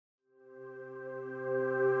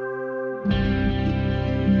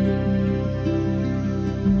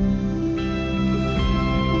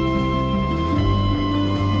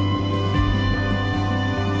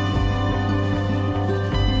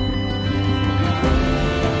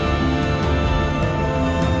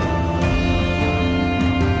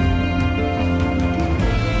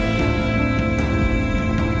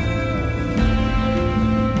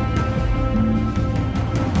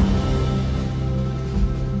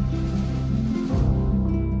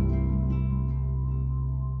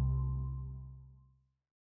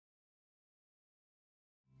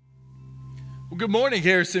Good morning,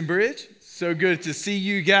 Harrison Bridge. So good to see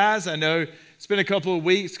you guys. I know it's been a couple of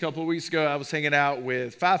weeks. A couple of weeks ago, I was hanging out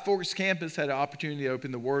with Five Forks campus, had an opportunity to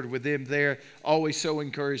open the Word with them there. Always so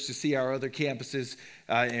encouraged to see our other campuses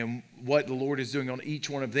and what the Lord is doing on each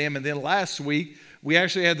one of them. And then last week, we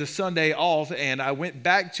actually had the Sunday off, and I went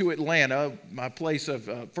back to Atlanta, my place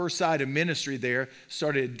of first sight of ministry there.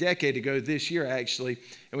 Started a decade ago this year, actually.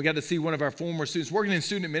 And we got to see one of our former students working in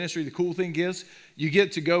student ministry. The cool thing is you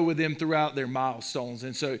get to go with them throughout their milestones.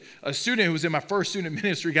 And so a student who was in my first student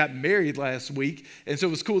ministry got married last week. And so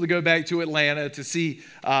it was cool to go back to Atlanta to see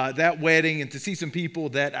that wedding and to see some people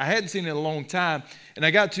that I hadn't seen in a long time. And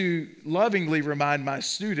I got to lovingly remind my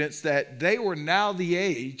students that they were now the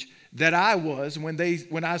age that I was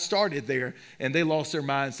when I started there, and they lost their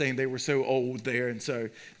mind saying they were so old there. And so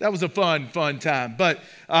that was a fun time. But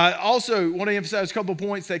also want to emphasize a couple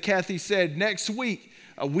points that Kathy said. Next week,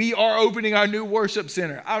 we are opening our new worship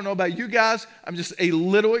center. I don't know about you guys. I'm just a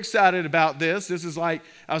little excited about this. This is like,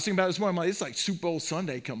 I was thinking about this morning, I'm like, it's like Super Bowl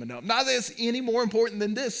Sunday coming up. Not that it's any more important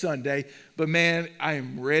than this Sunday, but man, I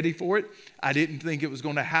am ready for it. I didn't think it was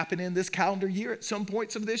going to happen in this calendar year at some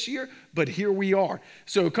points of this year, but here we are.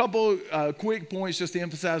 So a couple quick points just to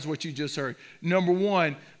emphasize what you just heard. Number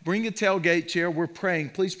one, bring a tailgate chair. We're praying.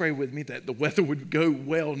 Please pray with me that the weather would go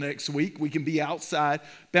well next week. We can be outside.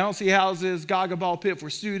 Bouncy houses, Gaga Ball Pit for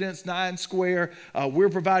students, 9 Square. We're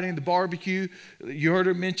providing the barbecue. You heard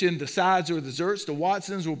her mention the sides or desserts. The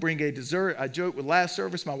Watsons will bring a dessert. I joked with last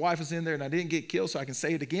service. My wife was in there and I didn't get killed, so I can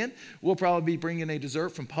say it again. We'll probably be bringing a dessert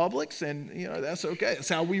from Publix, and that's okay. That's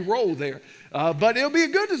how we roll there. But it'll be a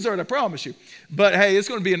good dessert, I promise you. But hey, it's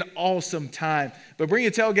going to be an awesome time. But bring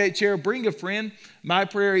a tailgate chair. Bring a friend. My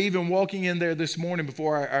prayer, even walking in there this morning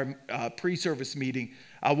before our pre-service meeting,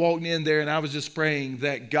 I walked in there and I was just praying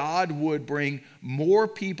that God would bring more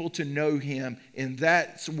people to know him in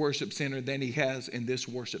that worship center than he has in this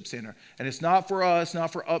worship center. And it's not for us,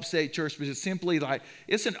 not for Upstate Church, but it's simply like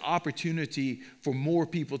it's an opportunity for more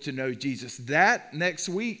people to know Jesus. That next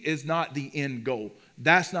week is not the end goal.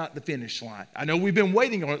 That's not the finish line. I know we've been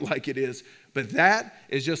waiting on it like it is, but that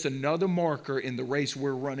is just another marker in the race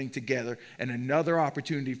we're running together and another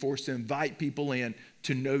opportunity for us to invite people in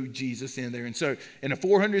to know Jesus in there. And so in a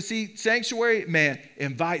 400-seat sanctuary, man,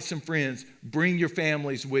 invite some friends. Bring your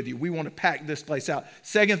families with you. We want to pack this place out.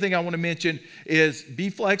 Second thing I want to mention is be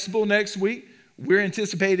flexible next week. We're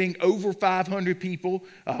anticipating over 500 people.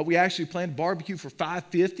 We actually planned a barbecue for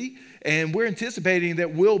 550, and we're anticipating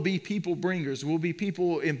that we'll be people bringers. We'll be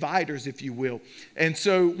people inviters, if you will. And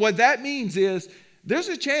so what that means is there's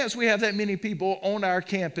a chance we have that many people on our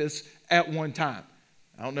campus at one time.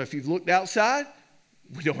 I don't know if you've looked outside.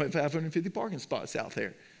 We don't have 550 parking spots out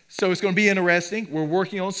there. So it's going to be interesting. We're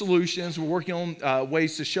working on solutions. We're working on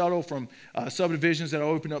ways to shuttle from subdivisions that will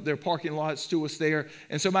open up their parking lots to us there.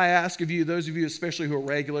 And so I ask of you, those of you especially who are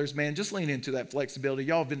regulars, man, just lean into that flexibility.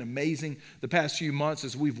 Y'all have been amazing the past few months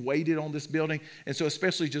as we've waited on this building. And so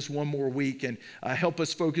especially just one more week, and help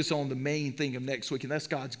us focus on the main thing of next week, and that's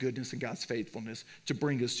God's goodness and God's faithfulness to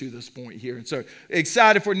bring us to this point here. And so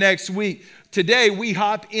excited for next week. Today we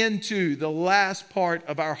hop into the last part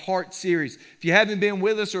of our Heart series. If you haven't been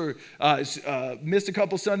with us or missed a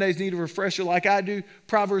couple Sundays, need a refresher like I do,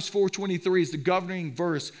 Proverbs 4:23 is the governing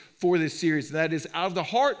verse for this series. And that is, out of the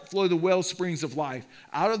heart flow the well springs of life.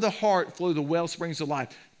 Out of the heart flow the well springs of life.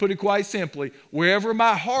 Put it quite simply, wherever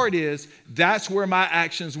my heart is, that's where my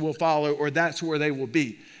actions will follow, or that's where they will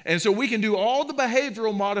be. And so we can do all the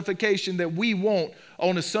behavioral modification that we want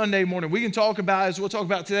on a Sunday morning. We can talk about, as we'll talk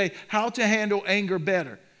about today, how to handle anger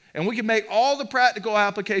better. And we can make all the practical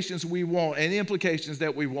applications we want and implications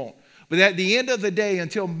that we want. But at the end of the day,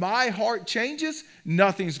 until my heart changes,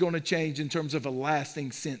 nothing's going to change in terms of a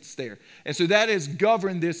lasting sense there. And so that has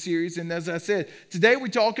governed this series. And as I said, today we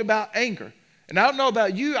talk about anger. And I don't know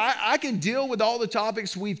about you, I can deal with all the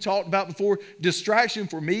topics we've talked about before. Distraction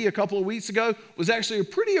for me a couple of weeks ago was actually a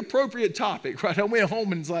pretty appropriate topic, right? I went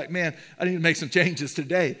home and was like, man, I need to make some changes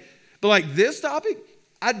today. But like this topic,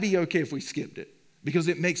 I'd be okay if we skipped it because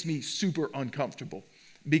it makes me super uncomfortable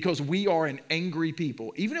because we are an angry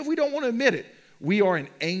people. Even if we don't want to admit it, we are an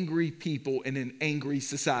angry people in an angry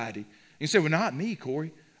society. And you say, well, not me,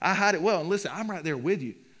 Corey. I hide it well. And listen, I'm right there with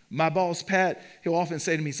you. My boss, Pat, he'll often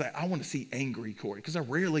say to me, he's like, I want to see angry Corey, because I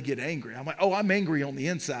rarely get angry. I'm like, oh, I'm angry on the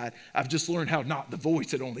inside. I've just learned how not to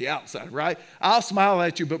voice it on the outside, right? I'll smile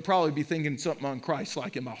at you, but probably be thinking something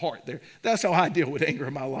un-Christ-like in my heart there. That's how I deal with anger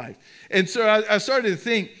in my life. And so I started to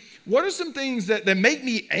think, what are some things that make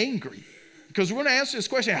me angry? Because we're going to answer this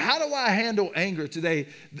question, how do I handle anger today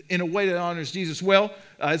in a way that honors Jesus? Well,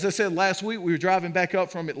 as I said last week, we were driving back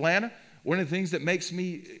up from Atlanta. one of the things that makes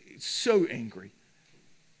me so angry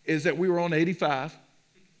is that we were on 85.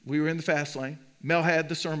 We were in the fast lane. Mel had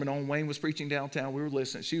the sermon on. Wayne was preaching downtown. We were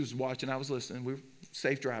listening. She was watching. I was listening. We were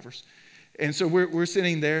safe drivers. And so we're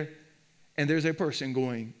sitting there, and there's a person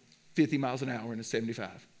going 50 miles an hour in a 75.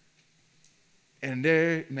 And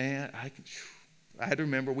there, man, I had to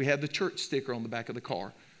remember we had the church sticker on the back of the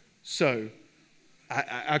car. So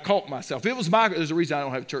I caught myself. There's a reason I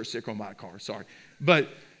don't have a church sticker on my car. Sorry. But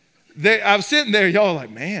I was sitting there, y'all like,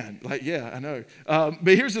 man, like, yeah, I know.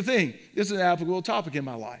 But here's the thing. This is an applicable topic in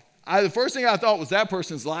my life. The first thing I thought was that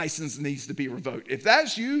person's license needs to be revoked. If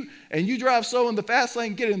that's you and you drive slow in the fast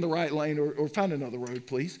lane, get in the right lane or find another road,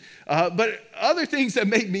 please. But other things that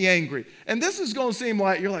make me angry, and this is going to seem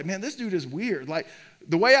like, you're like, man, this dude is weird. Like,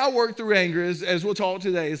 the way I work through anger is, as we'll talk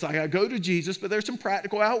today, is like I go to Jesus, but there's some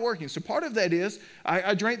practical outworking. So part of that is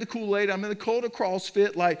I drink the Kool-Aid. I'm in the cult of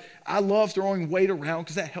CrossFit. Like, I love throwing weight around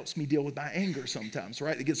because that helps me deal with my anger sometimes,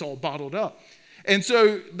 right? It gets all bottled up. And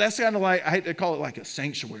so that's kind of like, I hate to call it like a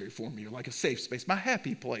sanctuary for me, or like a safe space, my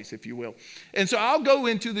happy place, if you will. And so I'll go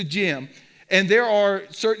into the gym, and there are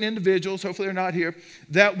certain individuals, hopefully they're not here,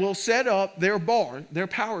 that will set up their bar, their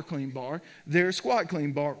power clean bar, their squat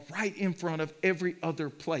clean bar right in front of every other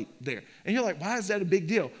plate there. And you're like, why is that a big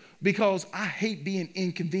deal? Because I hate being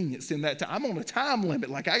inconvenienced in that time. I'm on a time limit,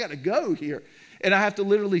 like I got to go here. And I have to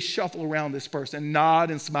literally shuffle around this person, nod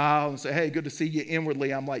and smile and say, hey, good to see you.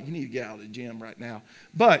 Inwardly, I'm like, you need to get out of the gym right now.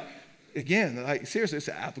 But again, like seriously, it's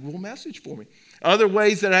an applicable message for me. Other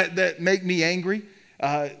ways that make me angry,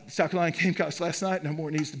 South Carolina Gamecocks last night, no more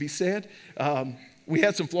needs to be said. We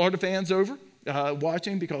had some Florida fans over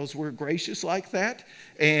watching because we're gracious like that.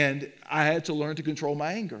 And I had to learn to control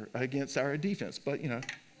my anger against our defense. But,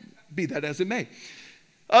 be that as it may.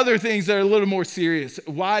 Other things that are a little more serious.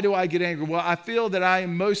 Why do I get angry? Well, I feel that I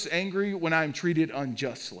am most angry when I'm treated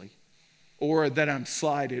unjustly or that I'm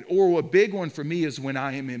slighted. Or a big one for me is when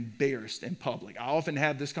I am embarrassed in public. I often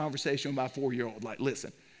have this conversation with my 4-year-old. Like,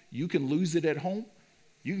 listen, you can lose it at home.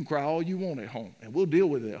 You can cry all you want at home, and we'll deal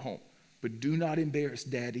with it at home. But do not embarrass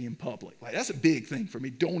daddy in public. Like, that's a big thing for me.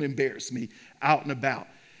 Don't embarrass me out and about.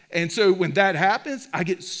 And so when that happens, I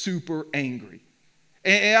get super angry.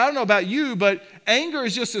 And I don't know about you, but anger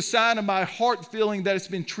is just a sign of my heart feeling that it's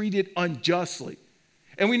been treated unjustly.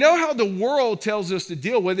 And we know how the world tells us to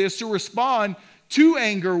deal with it is to respond to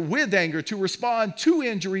anger, to respond to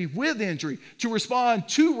injury with injury, to respond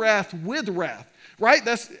to wrath with wrath, right?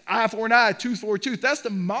 That's eye for an eye, tooth for a tooth. That's the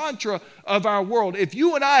mantra of our world. If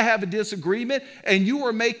you and I have a disagreement and you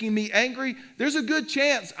are making me angry, there's a good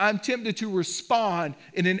chance I'm tempted to respond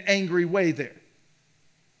in an angry way there.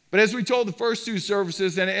 But as we told the first two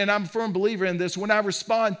services, and I'm a firm believer in this, when I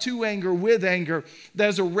respond to anger with anger,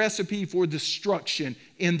 that's a recipe for destruction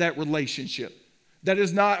in that relationship. That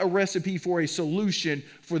is not a recipe for a solution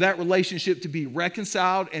for that relationship to be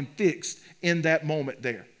reconciled and fixed in that moment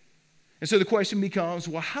there. And so the question becomes,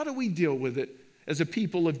 well, how do we deal with it as a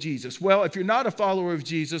people of Jesus? Well, if you're not a follower of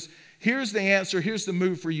Jesus, here's the answer, here's the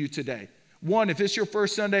move for you today. One, if it's your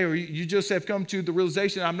first Sunday or you just have come to the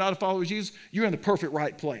realization I'm not a follower of Jesus, you're in the perfect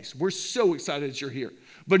right place. We're so excited that you're here.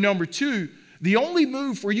 But number two, the only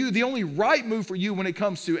move for you, the only right move for you when it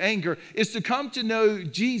comes to anger is to come to know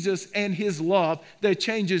Jesus and his love that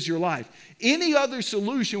changes your life. Any other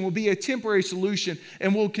solution will be a temporary solution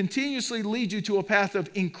and will continuously lead you to a path of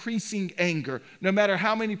increasing anger, no matter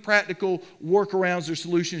how many practical workarounds or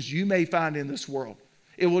solutions you may find in this world.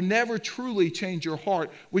 It will never truly change your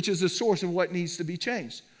heart, which is the source of what needs to be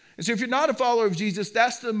changed. And so if you're not a follower of Jesus,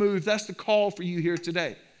 that's the move, that's the call for you here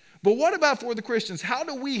today. But what about for the Christians? How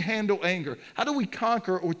do we handle anger? How do we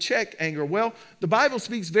conquer or check anger? Well, the Bible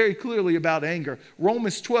speaks very clearly about anger.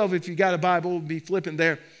 Romans 12, if you got a Bible, we'll be flipping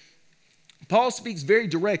there. Paul speaks very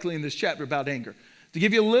directly in this chapter about anger. To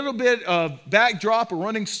give you a little bit of backdrop, a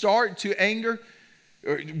running start to anger,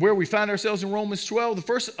 where we find ourselves in Romans 12, the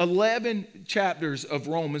first 11 chapters of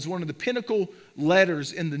Romans, one of the pinnacle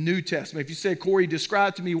letters in the New Testament. If you said, Corey,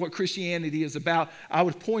 describe to me what Christianity is about, I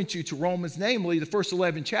would point you to Romans, namely the first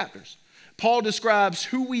 11 chapters. Paul describes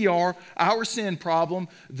who we are, our sin problem,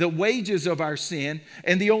 the wages of our sin,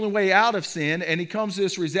 and the only way out of sin. And he comes to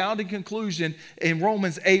this resounding conclusion in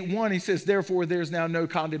Romans 8:1. He says, therefore, there's now no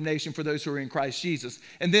condemnation for those who are in Christ Jesus.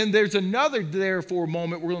 And then there's another therefore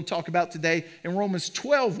moment we're going to talk about today in Romans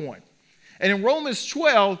 12:1. And in Romans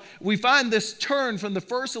 12, we find this turn from the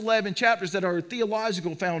first 11 chapters that are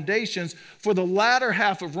theological foundations. For the latter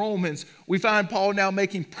half of Romans, we find Paul now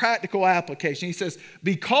making practical application. He says,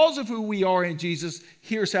 because of who we are in Jesus,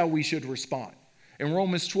 here's how we should respond. And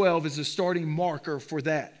Romans 12 is a starting marker for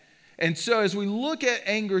that. And so as we look at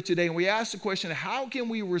anger today and we ask the question, how can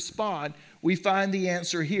we respond? We find the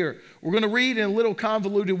answer here. We're going to read in a little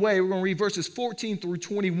convoluted way. We're going to read verses 14 through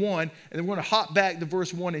 21, and then we're going to hop back to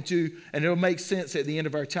verse 1 and 2, and it'll make sense at the end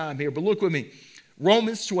of our time here. But look with me.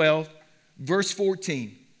 Romans 12, verse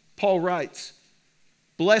 14. Paul writes,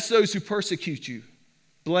 "Bless those who persecute you.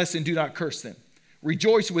 Bless and do not curse them.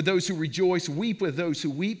 Rejoice with those who rejoice. Weep with those who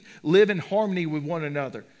weep. Live in harmony with one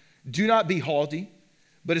another. Do not be haughty,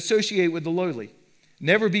 but associate with the lowly.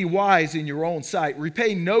 Never be wise in your own sight.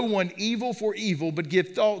 Repay no one evil for evil, but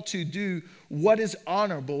give thought to do what is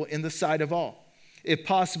honorable in the sight of all. If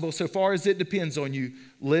possible, so far as it depends on you,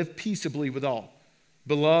 live peaceably with all.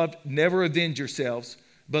 Beloved, never avenge yourselves,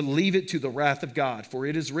 but leave it to the wrath of God. For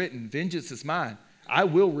it is written, 'Vengeance is mine. I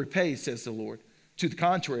will repay,' says the Lord. To the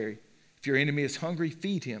contrary, if your enemy is hungry,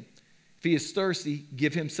 feed him. If he is thirsty,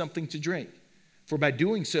 give him something to drink. For by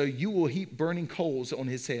doing so, you will heap burning coals on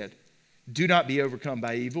his head. Do not be overcome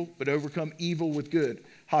by evil, but overcome evil with good."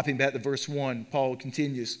 Hopping back to verse 1, Paul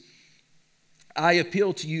continues, "I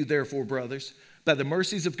appeal to you, therefore, brothers, by the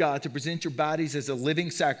mercies of God, to present your bodies as a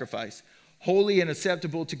living sacrifice, holy and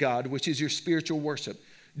acceptable to God, which is your spiritual worship.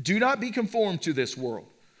 Do not be conformed to this world,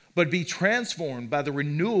 but be transformed by the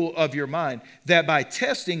renewal of your mind, that by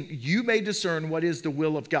testing you may discern what is the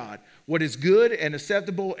will of God, what is good and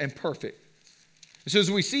acceptable and perfect." So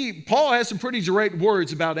as we see, Paul has some pretty direct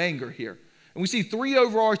words about anger here. And we see three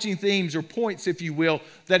overarching themes or points, if you will,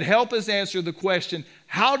 that help us answer the question,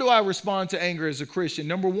 how do I respond to anger as a Christian?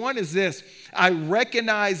 Number one is this: I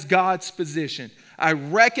recognize God's position. I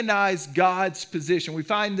recognize God's position. We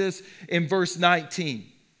find this in verse 19.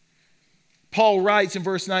 Paul writes in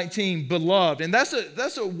verse 19, "Beloved," and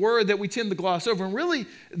that's a word that we tend to gloss over. And really,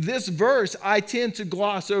 this verse I tend to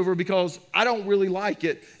gloss over because I don't really like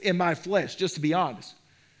it in my flesh, just to be honest.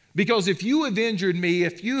 Because if you have injured me,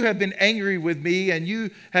 if you have been angry with me, and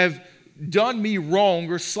you have done me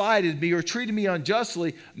wrong or slighted me or treated me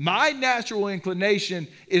unjustly, my natural inclination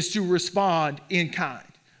is to respond in kind.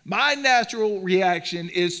 My natural reaction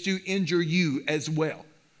is to injure you as well.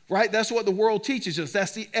 Right? That's what the world teaches us.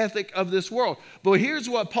 That's the ethic of this world. But here's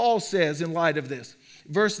what Paul says in light of this.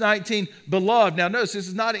 Verse 19, "Beloved." Now notice, this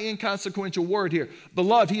is not an inconsequential word here.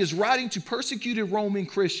 Beloved, he is writing to persecuted Roman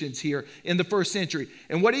Christians here in the first century.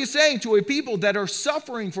 And what he's saying to a people that are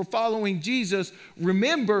suffering for following Jesus,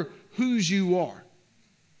 remember whose you are.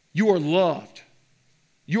 You are loved.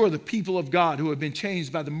 You are the people of God who have been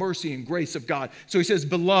changed by the mercy and grace of God. So he says,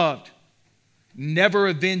 "Beloved, never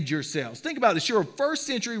avenge yourselves." Think about this. You're a first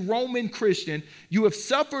century Roman Christian. You have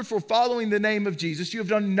suffered for following the name of Jesus. You have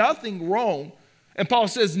done nothing wrong. And Paul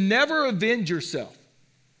says, never avenge yourself,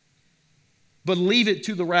 but leave it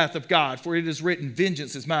to the wrath of God. For it is written,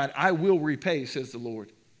 "Vengeance is mine. I will repay," says the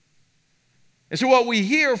Lord. And so what we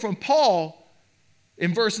hear from Paul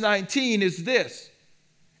in verse 19 is this,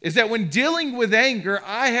 is that when dealing with anger,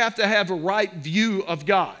 I have to have a right view of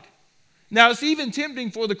God. Now, it's even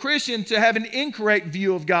tempting for the Christian to have an incorrect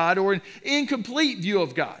view of God or an incomplete view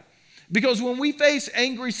of God. Because when we face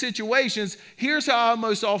angry situations, here's how I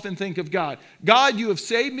most often think of God. God, you have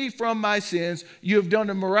saved me from my sins. You have done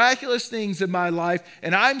the miraculous things in my life,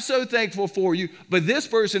 and I'm so thankful for you. But this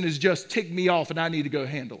person has just ticked me off, and I need to go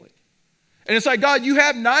handle it. And it's like, God, you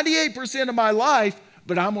have 98% of my life,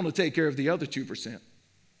 but I'm going to take care of the other 2%.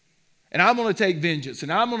 And I'm going to take vengeance,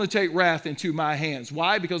 and I'm going to take wrath into my hands.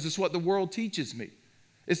 Why? Because it's what the world teaches me.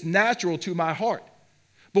 It's natural to my heart.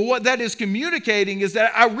 But what that is communicating is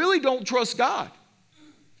that I really don't trust God.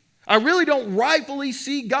 I really don't rightfully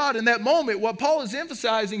see God in that moment. What Paul is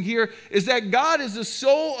emphasizing here is that God is the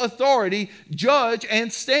sole authority, judge,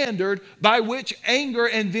 and standard by which anger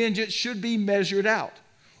and vengeance should be measured out.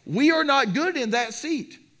 We are not good in that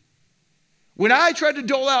seat. When I try to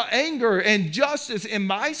dole out anger and justice in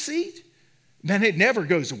my seat, man, it never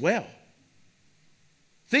goes well.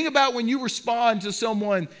 Think about when you respond to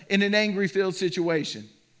someone in an angry-filled situation.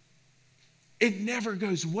 It never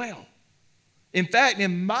goes well. In fact,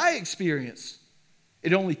 in my experience,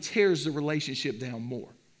 it only tears the relationship down more.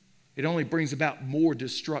 It only brings about more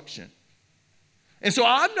destruction. And so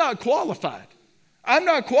I'm not qualified. I'm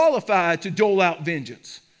not qualified to dole out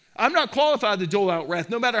vengeance. I'm not qualified to dole out wrath.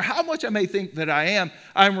 No matter how much I may think that I am,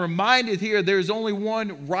 I'm reminded here there's only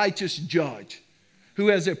one righteous judge who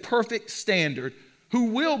has a perfect standard who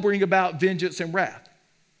will bring about vengeance and wrath.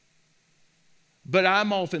 But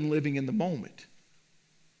I'm often living in the moment.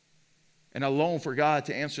 And I long for God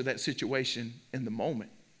to answer that situation in the moment.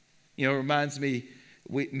 You know, it reminds me,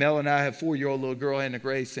 Mel and I have a 4-year-old little girl, Anna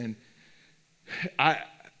Grace, and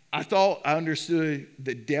I thought I understood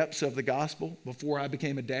the depths of the gospel before I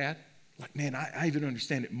became a dad. Like, man, I even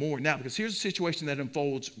understand it more now, because here's a situation that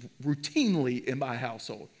unfolds routinely in my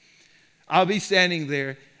household. I'll be standing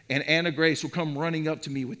there, and Anna Grace will come running up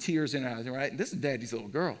to me with tears in her eyes, right? And this is Daddy's little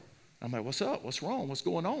girl. I'm like, what's up? What's wrong? What's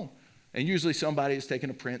going on? And usually somebody has taken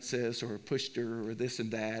a princess or pushed her or this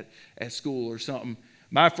and that at school or something.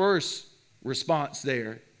 My first response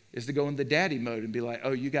there is to go in the daddy mode and be like,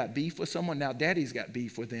 oh, you got beef with someone? Now Daddy's got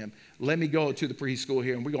beef with them. Let me go to the preschool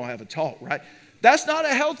here and we're going to have a talk, right? That's not a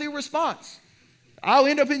healthy response. I'll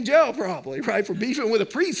end up in jail probably, right, for beefing with a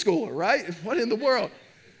preschooler, right? What in the world?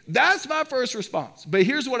 That's my first response. But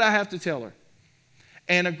here's what I have to tell her.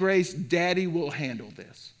 Anna Grace, Daddy will handle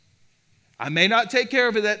this. I may not take care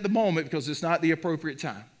of it at the moment because it's not the appropriate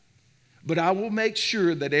time. But I will make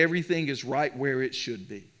sure that everything is right where it should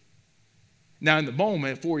be. Now, in the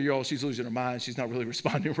moment, 4-year-old, she's losing her mind. She's not really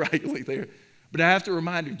responding rightly there. But I have to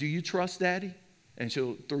remind her, do you trust Daddy? And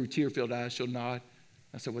she'll, through tear-filled eyes, she'll nod.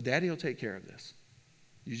 I said, well, Daddy will take care of this.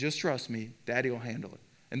 You just trust me. Daddy will handle it.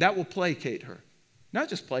 And that will placate her. Not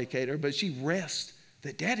just placate her, but she rests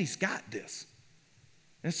that Daddy's got this.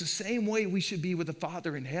 And it's the same way we should be with the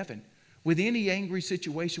Father in heaven, with any angry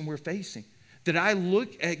situation we're facing. That I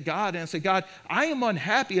look at God and say, God, I am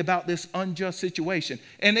unhappy about this unjust situation.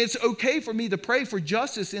 And it's okay for me to pray for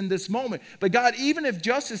justice in this moment. But God, even if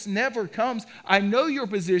justice never comes, I know your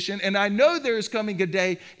position, and I know there is coming a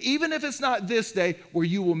day, even if it's not this day, where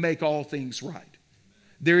you will make all things right.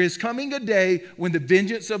 There is coming a day when the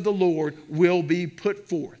vengeance of the Lord will be put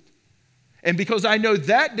forth. And because I know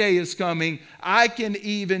that day is coming, I can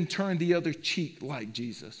even turn the other cheek like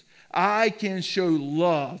Jesus. I can show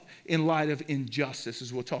love in light of injustice,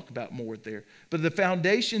 as we'll talk about more there. But the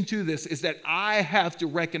foundation to this is that I have to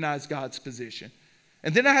recognize God's position.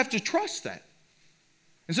 And then I have to trust that.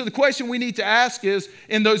 And so the question we need to ask is,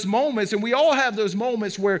 in those moments, and we all have those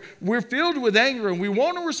moments where we're filled with anger and we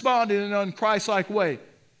want to respond in an un-Christ-like way.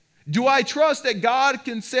 Do I trust that God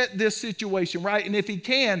can set this situation right? And if he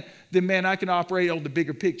can, then man, I can operate on the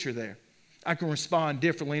bigger picture there. I can respond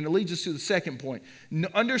differently. And it leads us to the second point.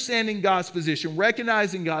 Understanding God's position,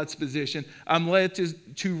 recognizing God's position, I'm led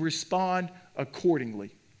to respond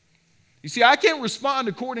accordingly. You see, I can't respond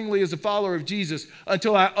accordingly as a follower of Jesus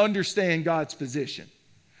until I understand God's position.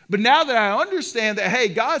 But now that I understand that, hey,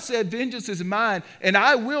 God said vengeance is mine and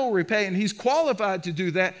I will repay, and he's qualified to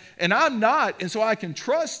do that, and I'm not, and so I can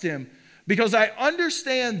trust him because I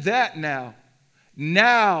understand that now.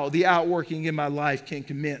 Now the outworking in my life can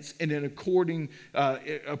commence in an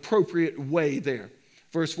appropriate way there.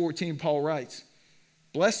 Verse 14, Paul writes,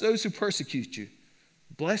 bless those who persecute you.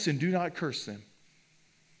 Bless and do not curse them.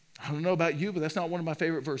 I don't know about you, but that's not one of my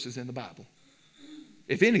favorite verses in the Bible.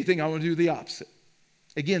 If anything, I want to do the opposite.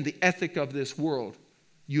 Again, the ethic of this world.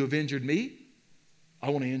 You have injured me, I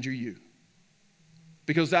want to injure you.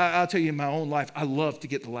 Because I'll tell you, in my own life, I love to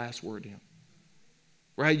get the last word in.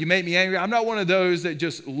 Right? You make me angry. I'm not one of those that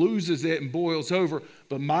just loses it and boils over.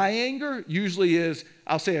 But my anger usually is,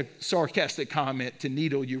 I'll say a sarcastic comment to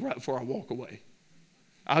needle you right before I walk away.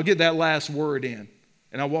 I'll get that last word in,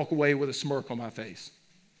 and I'll walk away with a smirk on my face.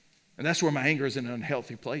 And that's where my anger is in an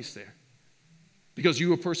unhealthy place there. Because you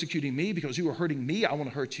were persecuting me, because you were hurting me, I want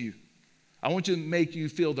to hurt you. I want to make you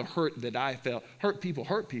feel the hurt that I felt. Hurt people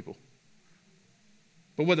hurt people.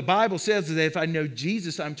 But what the Bible says is that if I know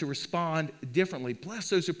Jesus, I'm to respond differently. Bless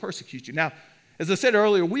those who persecute you. Now, as I said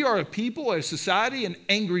earlier, we are a people, a society, an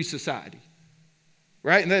angry society.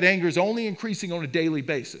 Right? And that anger is only increasing on a daily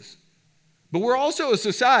basis. But we're also a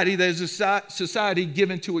society that is a society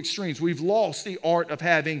given to extremes. We've lost the art of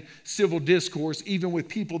having civil discourse, even with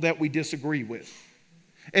people that we disagree with.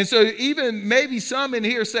 And so even maybe some in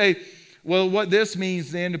here say, well, what this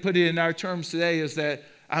means then, to put it in our terms today, is that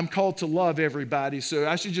I'm called to love everybody, so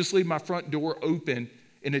I should just leave my front door open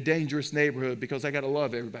in a dangerous neighborhood because I got to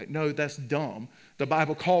love everybody. No, that's dumb. The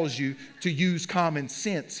Bible calls you to use common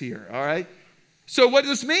sense here, all right? So what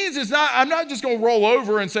this means is I'm not just going to roll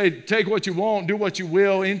over and say, take what you want, do what you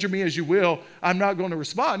will, injure me as you will. I'm not going to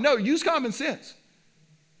respond. No, use common sense,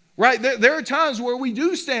 right? There are times where we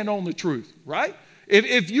do stand on the truth, right?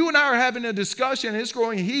 If you and I are having a discussion and it's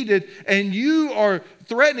growing heated and you are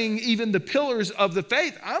threatening even the pillars of the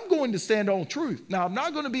faith, I'm going to stand on truth. Now, I'm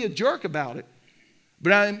not going to be a jerk about it,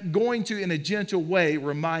 but I'm going to, in a gentle way,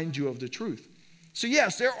 remind you of the truth. So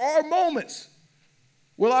yes, there are moments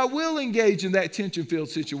where I will engage in that tension-filled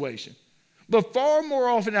situation. But far more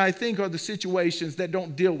often, I think, are the situations that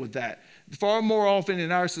don't deal with that. Far more often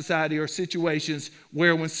in our society are situations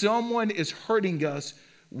where when someone is hurting us,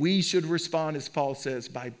 we should respond, as Paul says,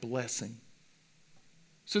 by blessing.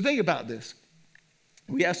 So think about this.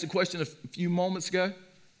 We asked the question a few moments ago.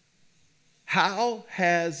 How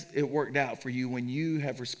has it worked out for you when you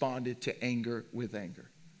have responded to anger with anger?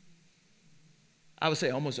 I would say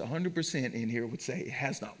almost 100% in here would say it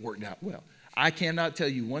has not worked out well. I cannot tell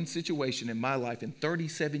you one situation in my life in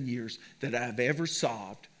 37 years that I've ever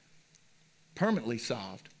solved, permanently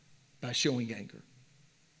solved, by showing anger.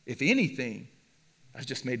 If anything, I've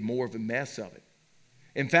just made more of a mess of it.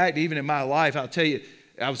 In fact, even in my life, I'll tell you,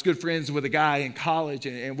 I was good friends with a guy in college,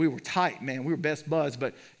 and we were tight, man. We were best buds,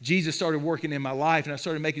 but Jesus started working in my life, and I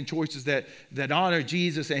started making choices that honor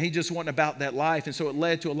Jesus, and he just wasn't about that life, and so it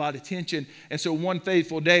led to a lot of tension. And so one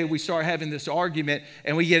fateful day, we start having this argument,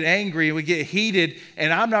 and we get angry, and we get heated,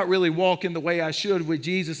 and I'm not really walking the way I should with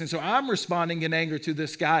Jesus, and so I'm responding in anger to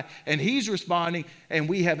this guy, and he's responding, and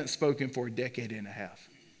we haven't spoken for a decade and a half.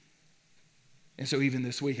 And so even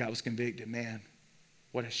this week, I was convicted, man,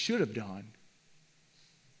 what I should have done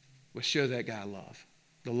was show that guy love,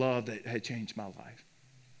 the love that had changed my life.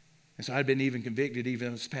 And so I'd been even convicted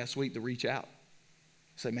even this past week to reach out.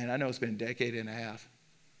 Say, man, I know it's been a decade and a half,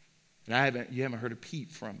 and you haven't heard a peep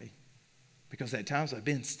from me, because at times I've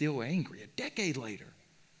been still angry a decade later.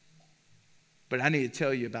 But I need to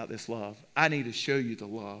tell you about this love. I need to show you the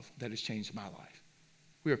love that has changed my life.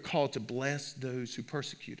 We are called to bless those who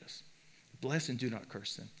persecute us. Bless and do not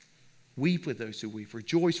curse them. Weep with those who weep.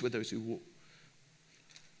 Rejoice with those who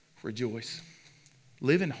rejoice.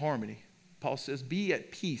 Live in harmony. Paul says, be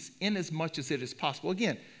at peace inasmuch as it is possible.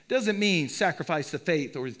 Again, doesn't mean sacrifice the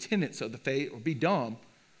faith or the tenets of the faith or be dumb.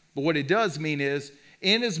 But what it does mean is,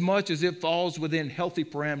 inasmuch as it falls within healthy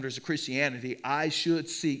parameters of Christianity, I should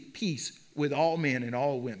seek peace with all men and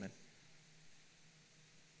all women.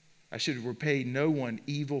 I should repay no one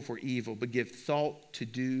evil for evil, but give thought to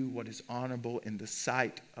do what is honorable in the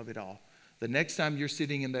sight of it all. The next time you're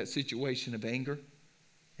sitting in that situation of anger,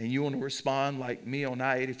 and you want to respond like me on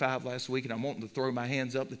I-85 last week, and I'm wanting to throw my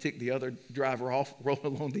hands up to tick the other driver off, roll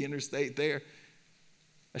along the interstate there,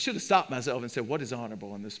 I should have stopped myself and said, what is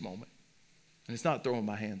honorable in this moment? And it's not throwing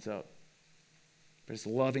my hands up, but it's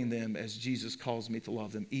loving them as Jesus calls me to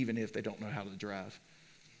love them, even if they don't know how to drive.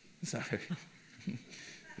 Sorry.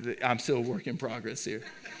 I'm still a work in progress here.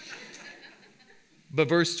 But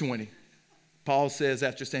verse 20, Paul says,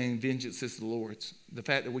 after saying vengeance is the Lord's, the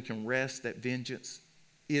fact that we can rest that vengeance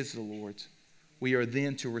is the Lord's, we are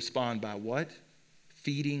then to respond by what?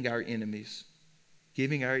 Feeding our enemies,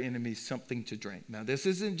 giving our enemies something to drink. Now, this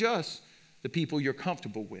isn't just the people you're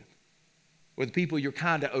comfortable with or the people you're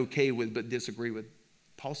kind of okay with but disagree with.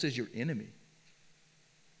 Paul says your enemy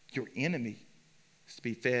is to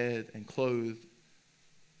be fed and clothed,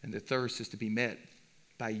 and the thirst is to be met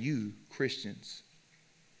by you, Christians.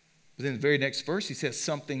 But then the very next verse, he says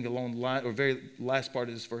something along the line, or very last part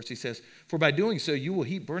of this verse, he says, for by doing so, you will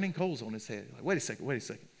heap burning coals on his head. Like, wait a second.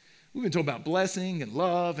 We've been talking about blessing and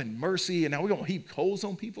love and mercy, and now we're going to heap coals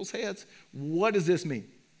on people's heads? What does this mean?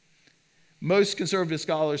 Most conservative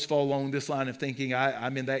scholars fall along this line of thinking.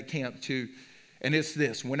 I'm in that camp too. And it's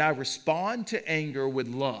this: when I respond to anger with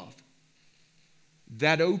love,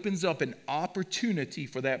 that opens up an opportunity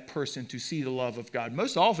for that person to see the love of God.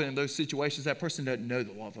 Most often in those situations, that person doesn't know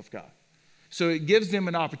the love of God. So it gives them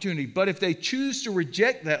an opportunity. But if they choose to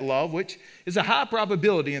reject that love, which is a high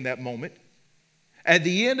probability in that moment, at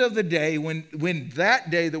the end of the day, when that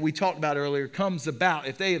day that we talked about earlier comes about,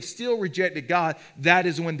 if they have still rejected God, that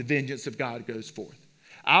is when the vengeance of God goes forth.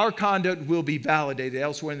 Our conduct will be validated.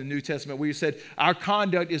 Elsewhere in the New Testament, we said our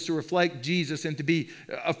conduct is to reflect Jesus and to be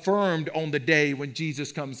affirmed on the day when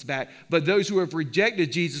Jesus comes back. But those who have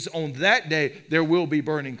rejected Jesus on that day, there will be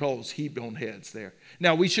burning coals heaped on heads there.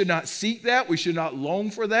 Now, we should not seek that. We should not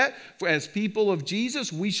long for that. For as people of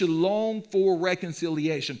Jesus, we should long for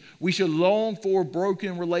reconciliation. We should long for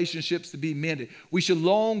broken relationships to be mended. We should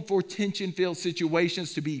long for tension-filled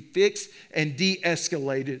situations to be fixed and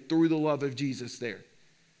de-escalated through the love of Jesus there.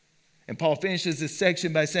 And Paul finishes this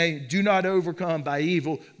section by saying, do not overcome by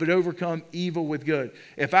evil, but overcome evil with good.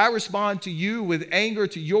 If I respond to you with anger,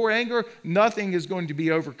 to your anger, nothing is going to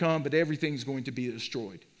be overcome, but everything is going to be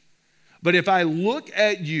destroyed. But if I look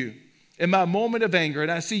at you in my moment of anger,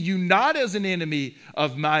 and I see you not as an enemy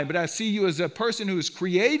of mine, but I see you as a person who is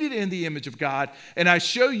created in the image of God, and I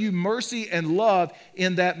show you mercy and love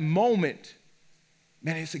in that moment,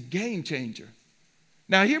 man, it's a game changer.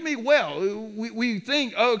 Now, hear me well. We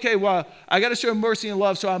think, okay, well, I got to show mercy and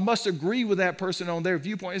love, so I must agree with that person on their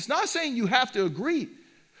viewpoint. It's not saying you have to agree.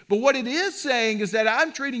 But what it is saying is that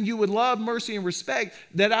I'm treating you with love, mercy, and respect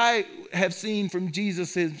that I have seen from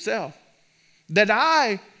Jesus himself. That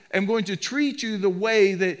I am going to treat you the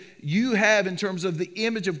way that you have in terms of the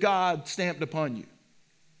image of God stamped upon you.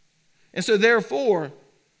 And so therefore,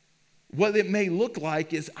 what it may look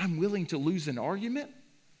like is I'm willing to lose an argument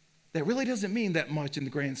that really doesn't mean that much in the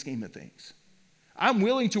grand scheme of things. I'm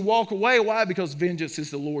willing to walk away. Why? Because vengeance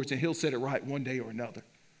is the Lord's and he'll set it right one day or another.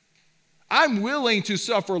 I'm willing to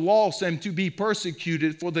suffer loss and to be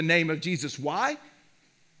persecuted for the name of Jesus. Why?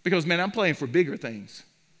 Because, man, I'm playing for bigger things.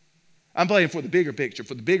 I'm playing for the bigger picture,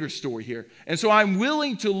 for the bigger story here. And so I'm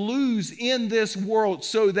willing to lose in this world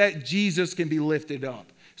so that Jesus can be lifted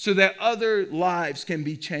up, so that other lives can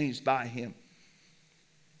be changed by him.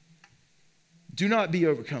 Do not be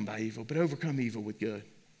overcome by evil, but overcome evil with good.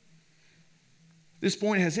 This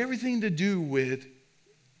point has everything to do with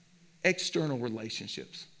external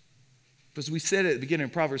relationships. As we said at the beginning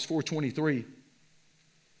of Proverbs 4:23,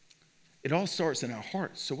 it all starts in our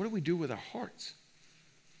hearts. So what do we do with our hearts?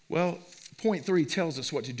 Well, point 3 tells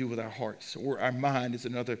us what to do with our hearts, or our mind is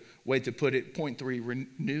another way to put it. Point 3,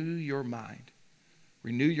 renew your mind.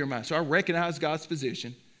 Renew your mind. So I recognize God's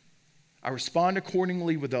position. I respond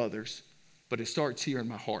accordingly with others, but it starts here in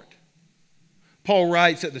my heart. Paul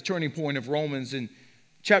writes at the turning point of Romans in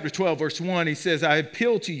chapter 12, verse 1, he says, I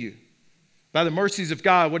appeal to you by the mercies of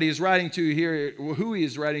God. What he is writing to here, who he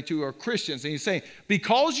is writing to are Christians. And he's saying,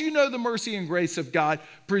 because you know the mercy and grace of God,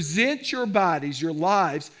 present your bodies, your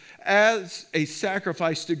lives, as a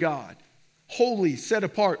sacrifice to God, holy, set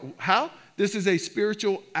apart. How? This is a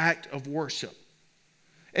spiritual act of worship.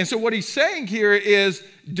 And so what he's saying here is,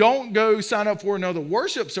 don't go sign up for another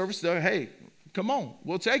worship service. Though, hey, come on,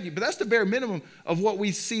 we'll take you. But that's the bare minimum of what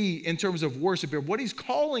we see in terms of worship here. What he's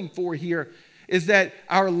calling for here is that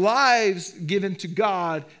our lives given to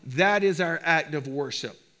God, that is our act of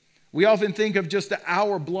worship. We often think of just the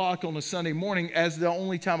hour block on a Sunday morning as the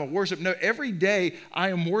only time of worship. No, every day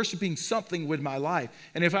I am worshiping something with my life.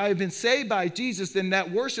 And if I have been saved by Jesus, then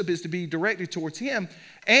that worship is to be directed towards him.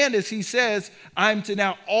 And as he says, I'm to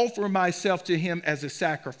now offer myself to him as a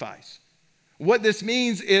sacrifice. What this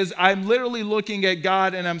means is I'm literally looking at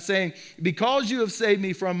God and I'm saying, because you have saved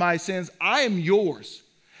me from my sins, I am yours.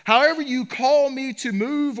 However you call me to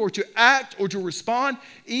move or to act or to respond,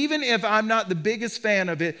 even if I'm not the biggest fan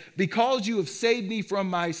of it, because you have saved me from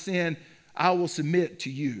my sin, I will submit to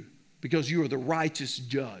you because you are the righteous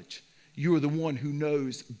judge. You are the one who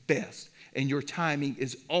knows best, and your timing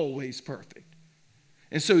is always perfect.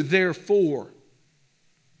 And so therefore,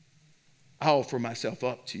 I offer myself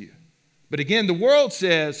up to you. But again, the world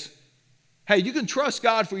says, hey, you can trust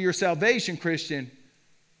God for your salvation, Christian,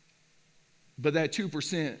 but that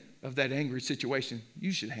 2% of that angry situation,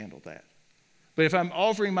 you should handle that. But if I'm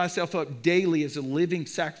offering myself up daily as a living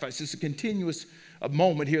sacrifice, it's a continuous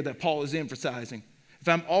moment here that Paul is emphasizing. If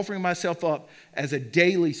I'm offering myself up as a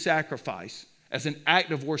daily sacrifice, as an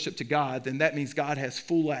act of worship to God, then that means God has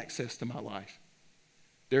full access to my life.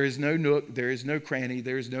 There is no nook, there is no cranny,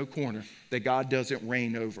 there is no corner that God doesn't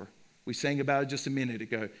reign over. We sang about it just a minute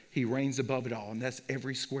ago. He reigns above it all, and that's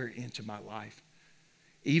every square inch of my life.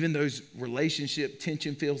 Even those relationship,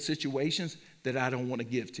 tension-filled situations that I don't want to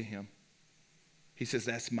give to him. He says,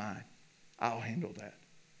 that's mine. I'll handle that.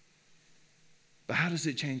 But how does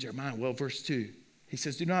it change our mind? Well, verse 2, he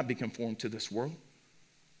says, do not be conformed to this world.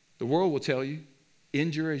 The world will tell you,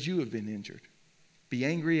 injure as you have been injured. Be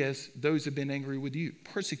angry as those have been angry with you.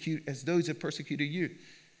 Persecute as those have persecuted you.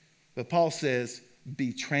 But Paul says,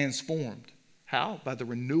 be transformed. How? By the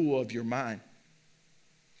renewal of your mind.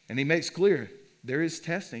 And he makes clear, there is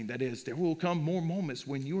testing. That is, there will come more moments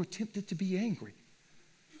when you are tempted to be angry.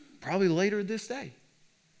 Probably later this day.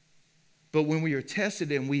 But when we are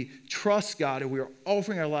tested and we trust God and we are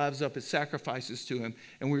offering our lives up as sacrifices to him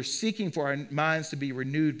and we're seeking for our minds to be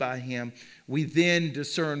renewed by him, we then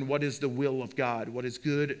discern what is the will of God, what is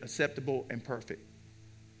good, acceptable, and perfect.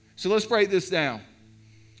 So let's break this down.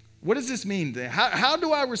 What does this mean then? How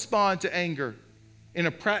do I respond to anger in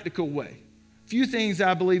a practical way? Few things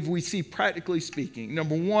I believe we see practically speaking.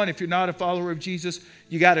 Number one, if you're not a follower of Jesus,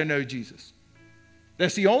 you got to know Jesus.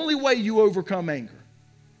 That's the only way you overcome anger.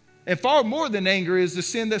 And far more than anger is the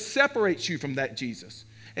sin that separates you from that Jesus.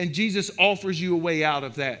 And Jesus offers you a way out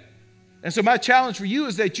of that. And so my challenge for you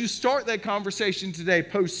is that you start that conversation today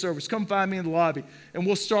post-service. Come find me in the lobby and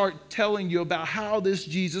we'll start telling you about how this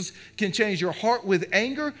Jesus can change your heart with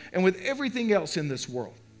anger and with everything else in this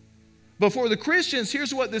world. But for the Christians,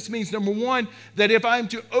 here's what this means. Number one, that if I'm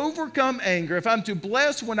to overcome anger, if I'm to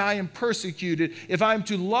bless when I am persecuted, if I'm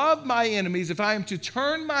to love my enemies, if I am to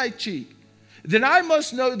turn my cheek, then I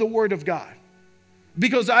must know the Word of God.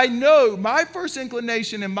 Because I know my first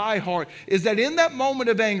inclination in my heart is that in that moment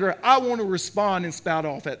of anger, I want to respond and spout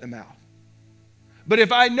off at the mouth. But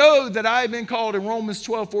if I know that I've been called in Romans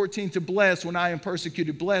 12:14 to bless when I am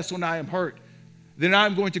persecuted, bless when I am hurt, then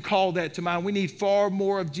I'm going to call that to mind. We need far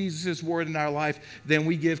more of Jesus' word in our life than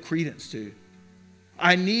we give credence to.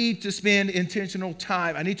 I need to spend intentional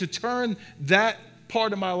time. I need to turn that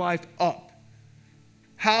part of my life up.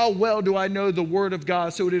 How well do I know the word of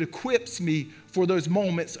God so it equips me for those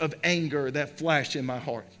moments of anger that flash in my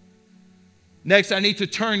heart? Next, I need to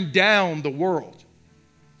turn down the world.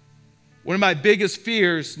 One of my biggest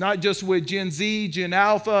fears, not just with Gen Z, Gen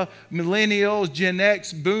Alpha, Millennials, Gen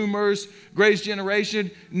X, Boomers, Greatest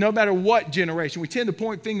Generation, no matter what generation. We tend to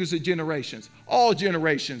point fingers at generations, all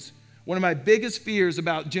generations. One of my biggest fears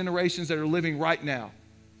about generations that are living right now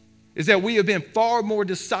is that we have been far more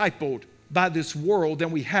discipled by this world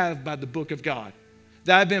than we have by the book of God.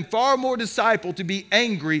 That I've been far more discipled to be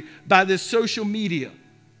angry by this social media,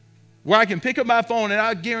 where I can pick up my phone and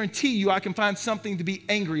I guarantee you I can find something to be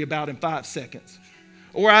angry about in 5 seconds.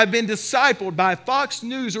 Or I've been discipled by Fox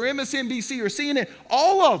News or MSNBC or CNN,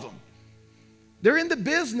 all of them. They're in the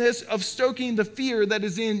business of stoking the fear that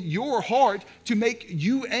is in your heart to make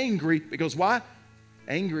you angry. Because why?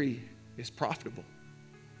 Angry is profitable.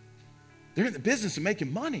 They're in the business of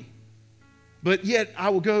making money. But yet I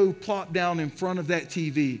will go plop down in front of that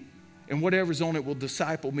TV and whatever's on it will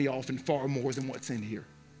disciple me often far more than what's in here.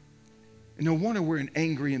 And no wonder we're an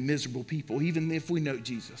angry and miserable people, even if we know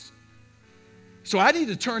Jesus. So I need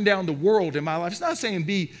to turn down the world in my life. It's not saying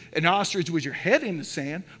be an ostrich with your head in the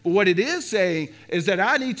sand, but what it is saying is that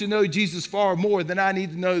I need to know Jesus far more than I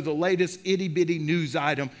need to know the latest itty-bitty news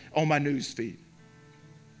item on my news feed.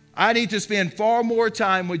 I need to spend far more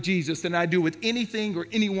time with Jesus than I do with anything or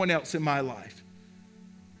anyone else in my life.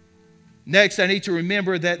 Next, I need to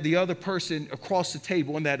remember that the other person across the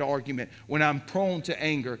table in that argument, when I'm prone to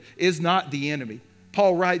anger, is not the enemy.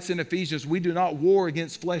 Paul writes in Ephesians, we do not war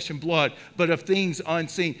against flesh and blood, but of things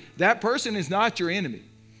unseen. That person is not your enemy.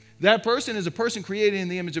 That person is a person created in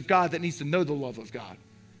the image of God that needs to know the love of God.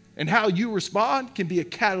 And how you respond can be a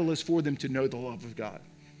catalyst for them to know the love of God.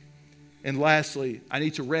 And lastly, I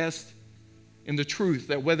need to rest in the truth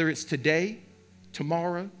that whether it's today,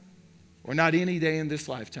 tomorrow, or not any day in this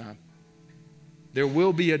lifetime, there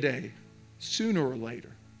will be a day, sooner or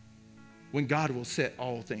later, when God will set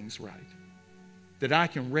all things right. That I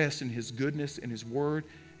can rest in His goodness and His word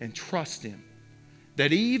and trust Him.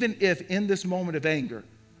 That even if in this moment of anger,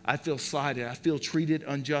 I feel slighted, I feel treated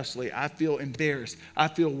unjustly, I feel embarrassed, I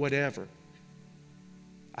feel whatever,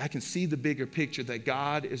 I can see the bigger picture that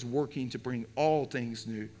God is working to bring all things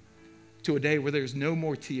new to a day where there's no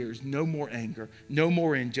more tears, no more anger, no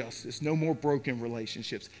more injustice, no more broken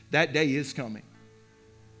relationships. That day is coming.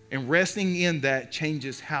 And resting in that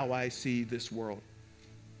changes how I see this world.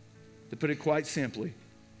 To put it quite simply,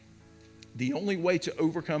 the only way to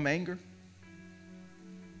overcome anger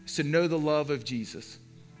is to know the love of Jesus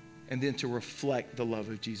and then to reflect the love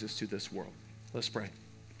of Jesus to this world. Let's pray.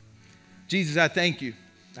 Jesus, I thank you.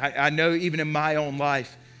 I know even in my own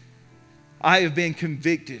life, I have been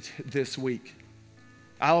convicted this week.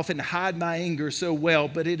 I often hide my anger so well,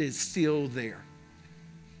 but it is still there.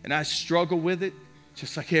 And I struggle with it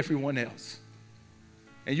just like everyone else.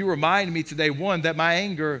 And you remind me today, one, that my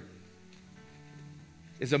anger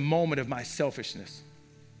is a moment of my selfishness,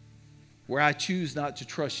 where I choose not to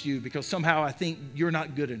trust you because somehow I think you're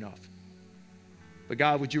not good enough. But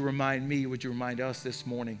God, would you remind me, would you remind us this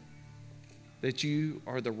morning that you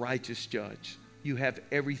are the righteous judge. You have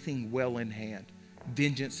everything well in hand.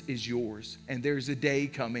 Vengeance is yours. And there's a day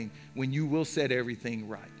coming when you will set everything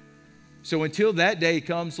right. So until that day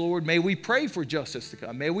comes, Lord, may we pray for justice to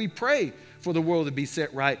come. May we pray for the world to be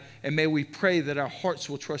set right. And may we pray that our hearts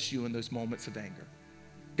will trust you in those moments of anger.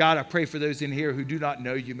 God, I pray for those in here who do not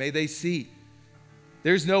know you. May they see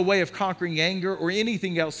there's no way of conquering anger or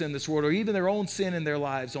anything else in this world or even their own sin in their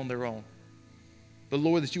lives on their own. But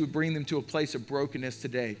Lord, that you would bring them to a place of brokenness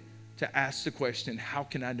today to ask the question, how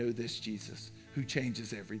can I know this Jesus who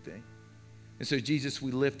changes everything? And so, Jesus,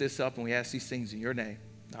 we lift this up and we ask these things in your name.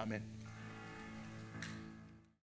 Amen.